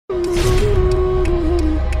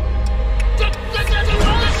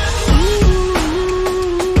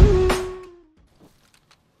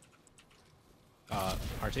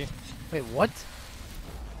What?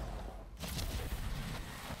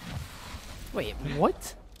 Wait,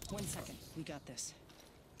 what? 1 second. We got this.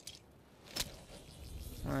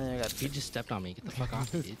 Oh, I got He just stepped on me. Get the fuck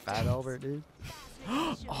off, dude. Fat Albert, dude.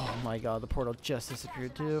 Oh my god, the portal just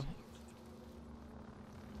disappeared too.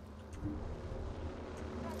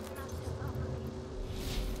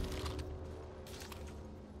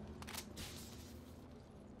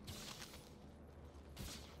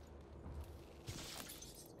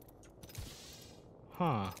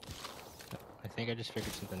 Huh. I think I just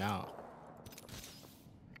figured something out.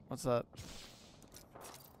 What's that?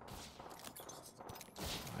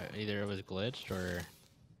 Either it was glitched or...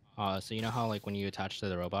 so you know how like when you attach to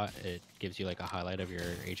the robot, it gives you like a highlight of your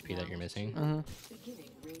HP that you're missing? Mm-hmm.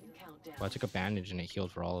 Well, I took a bandage and it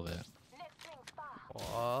healed for all of it.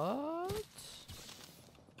 What?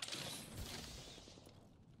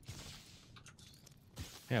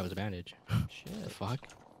 Yeah, it was a bandage. Shit. The fuck?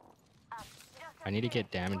 I need to get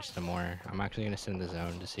damaged some more. I'm actually gonna sit in the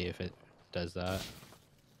zone to see if it does that.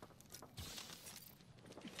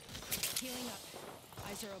 Healing up.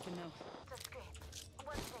 Eyes are open though.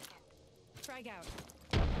 Frag out.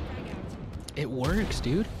 Frag out. It works,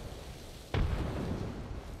 dude.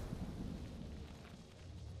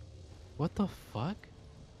 What the fuck?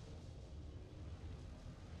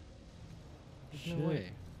 There's no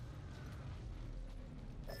way.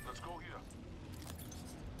 Let's go here.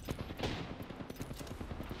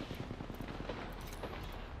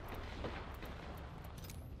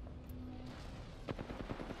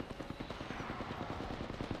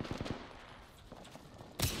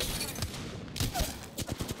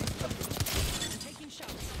 I'm taking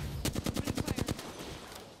shots. Opening fire.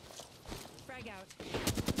 Frag out.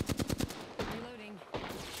 Reloading.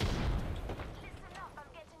 Listen up, I'm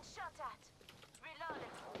getting shot at.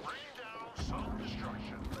 Reloading. Rain down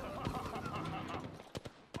self-destruction.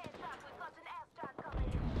 Heads up, we've got an airstrike coming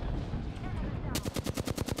in. Enemy down.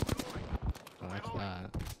 I like that.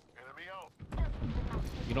 Enemy out.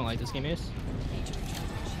 You don't like this game, Ace? Need to recharge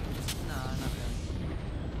my shields. No, not really.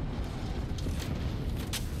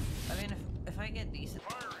 I mean, if I get decent.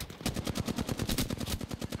 Firing.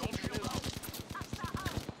 Don't shield out.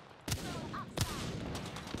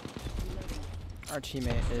 Our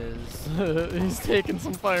teammate is he's taking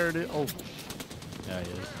some fire, dude. Oh, Yeah, it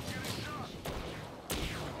is.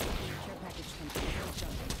 Care package complete.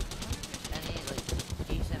 Jumping. Any like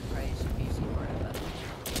decent price PC for it, but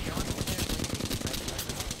if you want to decent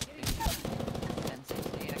price,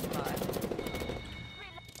 1060 X5.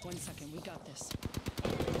 1 second. We got this.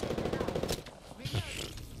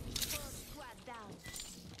 Reloading. Full squad down.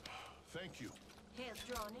 Thank you. Here's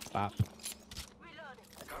drone. Bop. Reloading.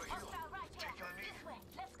 Gotta heal. Hostile right here. Take your knee. This way.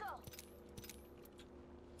 Let's go.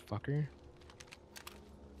 Fucker.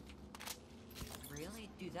 Really?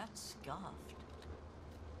 Dude, that's scuffed.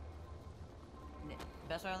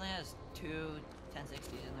 Best Buy only has two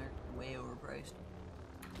 1060s and they're way overpriced.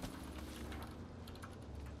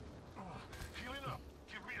 Healing up.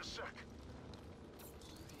 Give me a sec.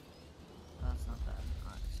 That's not bad.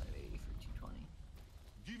 Alright, side 80 for 220.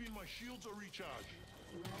 Giving my shields a recharge.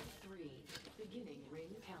 Round 3, beginning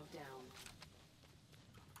ring countdown.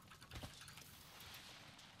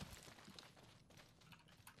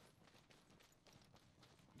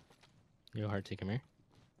 Yo, Hartzy, come here.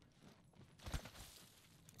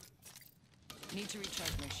 Need to recharge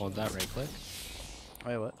my shields. Hold that right click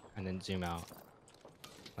wait, what? and then zoom out.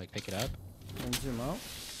 Like pick it up. And zoom out.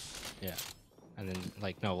 Yeah. And then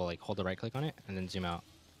like no, well like hold the right click on it and then zoom out.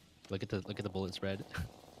 Look at the bullet spread.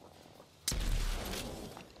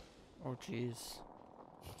 Oh, jeez.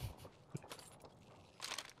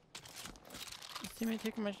 This teammate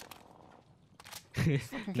taking my.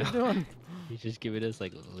 What No. you doing? He's just giving us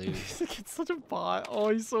like loot. He's like, it's such a bot. Oh,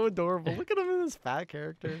 he's so adorable. Look at him in this fat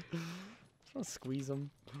character. Just want to squeeze him.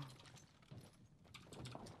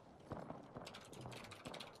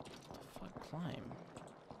 What the fuck? Climb.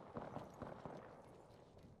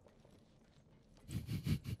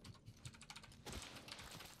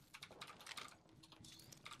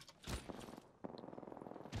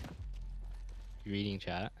 You reading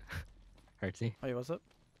chat? Hartzy? Wait, what's up?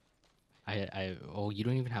 Oh, you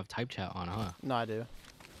don't even have type chat on, huh? No, I do.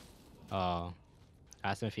 Oh.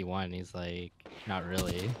 Asked him if he won, and he's like, not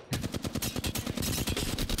really.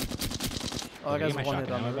 Oh, that Can I guy's get my one hit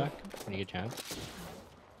shotgun on ammo the back when you get a chance.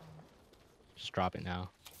 Just drop it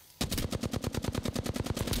now.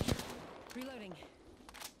 Reloading.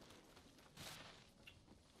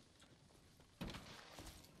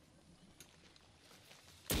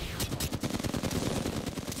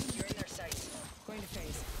 You're in their sights. Going to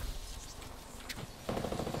phase.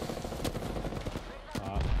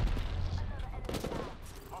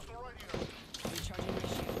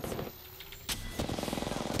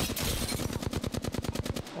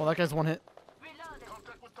 Oh, that guy's one hit. Reloading.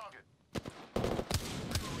 Contact with target.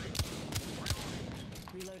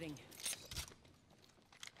 Reloading.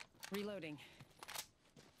 Reloading.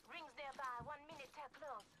 Rings nearby. 1 minute till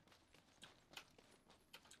close.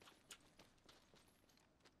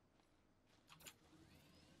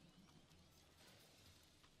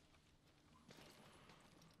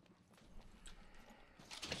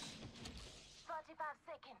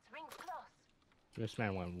 Seconds. Rings close. This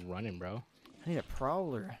man went running, bro. I need a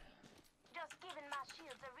prowler. Just giving my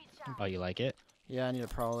shields a recharge. Oh, you like it? Yeah, I need a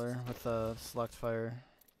prowler with a select fire.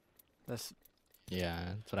 This, Yeah,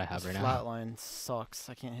 that's what I have this right now. flatline sucks.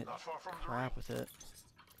 I can't hit Not far from the ring. crap with it.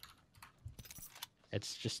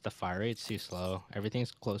 It's just the fire rate's too slow.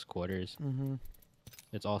 Everything's close quarters. Mm-hmm.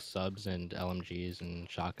 It's all subs and LMGs and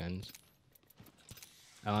shotguns.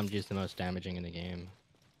 LMG is the most damaging in the game.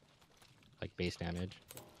 Like base damage.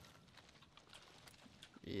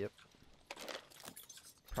 Yep.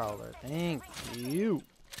 Prowler. Thank you. Do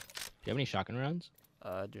you have any shotgun rounds?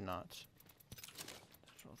 Do not.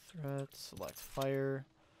 Visual threat. Select fire.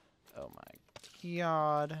 Oh my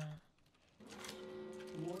god.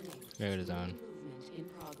 Warning. Go to zone. Movement in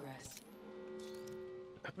progress.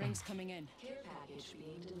 Rings coming in. Care package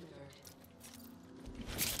being delivered.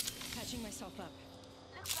 Patching myself up.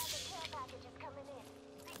 Looks like a care package is coming in.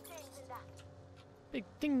 Big things in that. Big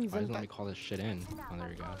things Why in doesn't let me that. call this shit in? Oh, there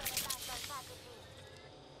we go.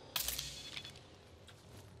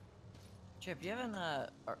 Chip, you have an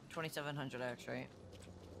 2700X, right?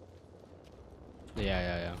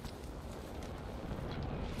 Yeah.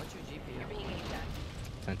 What's your GPU? You're being aimed at.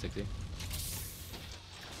 1060.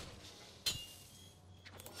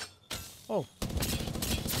 Oh.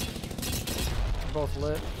 They're both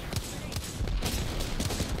lit.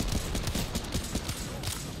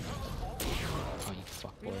 Oh, you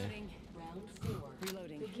fuck boy. Reloading. Round 4.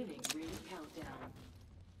 Reloading. Beginning ring countdown.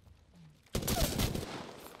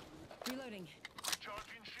 Reloading.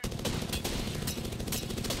 Recharging shield.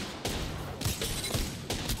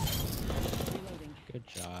 Reloading. Good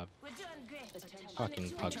job. We're doing great. Attention. Fucking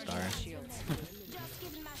pug Recharging star. my shields. Just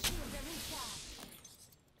giving my shields a recharge.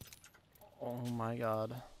 Oh my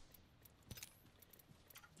god.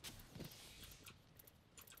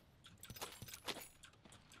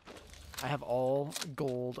 I have all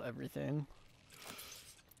gold everything.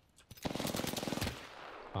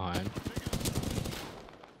 Behind.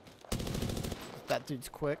 That dude's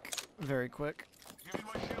quick. Very quick. Giving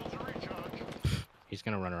my shields a recharge. He's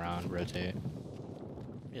gonna run around, rotate,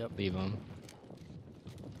 Yep. leave him.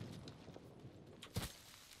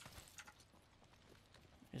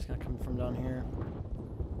 He's gonna come from down here.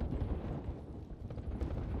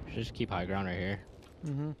 Should just keep high ground right here.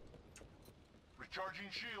 Mm-hmm. Recharging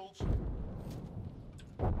shields.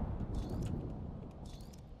 I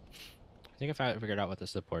think if I figured out what the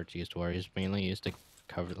support's used for, it's mainly used to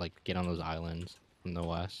cover, like, get on those islands from the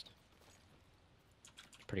west.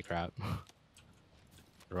 It's pretty crap.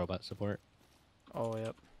 The robot support. Oh,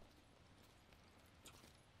 yep.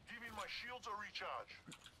 Giving my shields a recharge.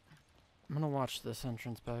 I'm gonna watch this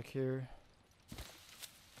entrance back here.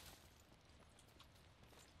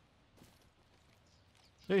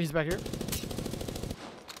 Yeah, he's back here.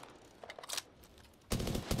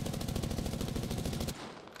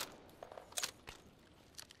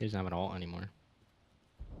 He doesn't have an ult anymore.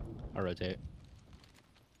 I'll rotate.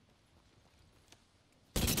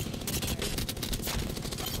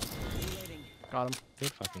 Reloading. Got him.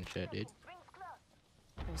 Good fucking shit, dude. Rings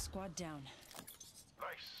close. Whole squad down.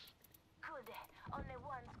 Nice. Good. Only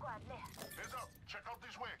one squad left. Heads up. Check out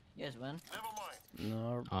this way. You guys win? Never mind.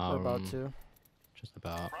 No, we're about to. Just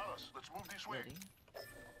about. Brothers, let's move this way. Ready?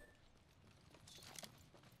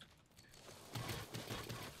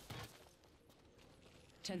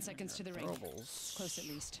 Ten seconds to the ring. Robles. Close at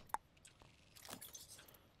least.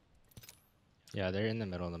 Yeah, they're in the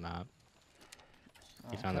middle of the map.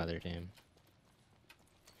 We found the Okay. other team.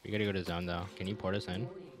 We gotta go to zone though. Can you port us in?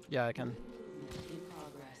 Warning. Yeah, I can. Movement in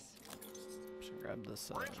progress. Should grab this,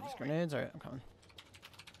 these grenades. Alright, I'm coming.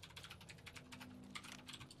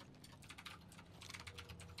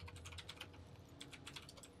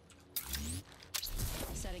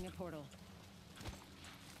 Setting a portal.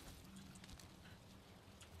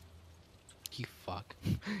 You fuck.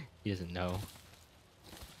 He doesn't know.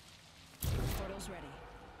 Portal's ready.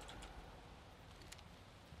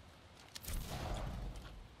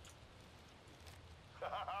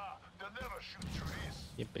 They'll never shoot through this.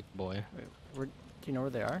 You big boy. Wait, where, do you know where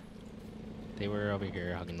they are? They were over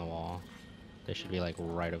here hugging the wall. They should be like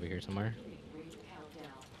right over here somewhere. Ring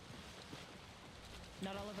countdown.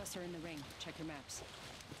 Not all of us are in the ring. Check your maps.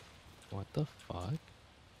 What the fuck?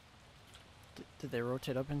 Did they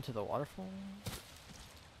rotate up into the waterfall?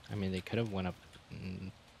 I mean, they could have went up.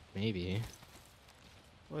 Maybe.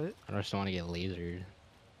 What? I just don't want to get lasered. You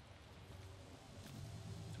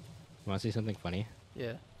want to see something funny?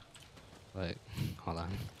 Yeah. Like, hold on.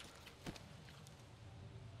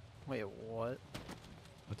 Wait, what?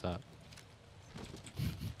 What's up?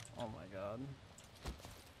 Oh my god.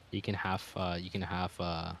 You can half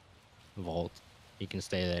vault. You can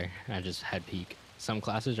stay there and just head peek. Some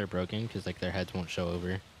classes are broken because like their heads won't show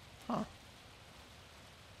over. Huh.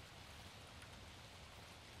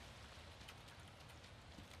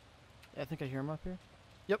 Yeah, I think I hear him up here.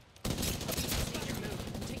 Yep.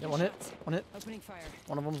 Take Yeah, your one hit. shots. One hit. Opening fire.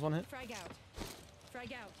 One of them's one hit. Frag out.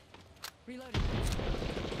 Frag out. Reloading.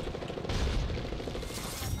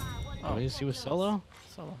 Oh, he was solo?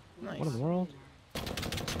 Solo. Nice. What in the world?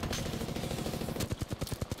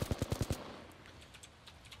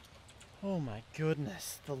 Oh my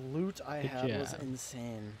goodness. The loot I Good had was job.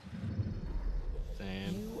 insane.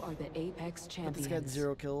 Same. You are the Apex But this guy had champions.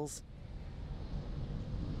 0 kills.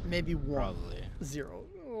 Maybe 1. Probably. 0.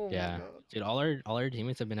 Oh Yeah. my god. Dude, all our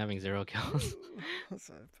teammates have been having 0 kills. That's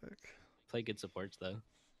epic. Play good supports though.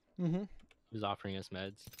 Mm-hmm. Who's offering us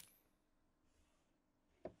meds?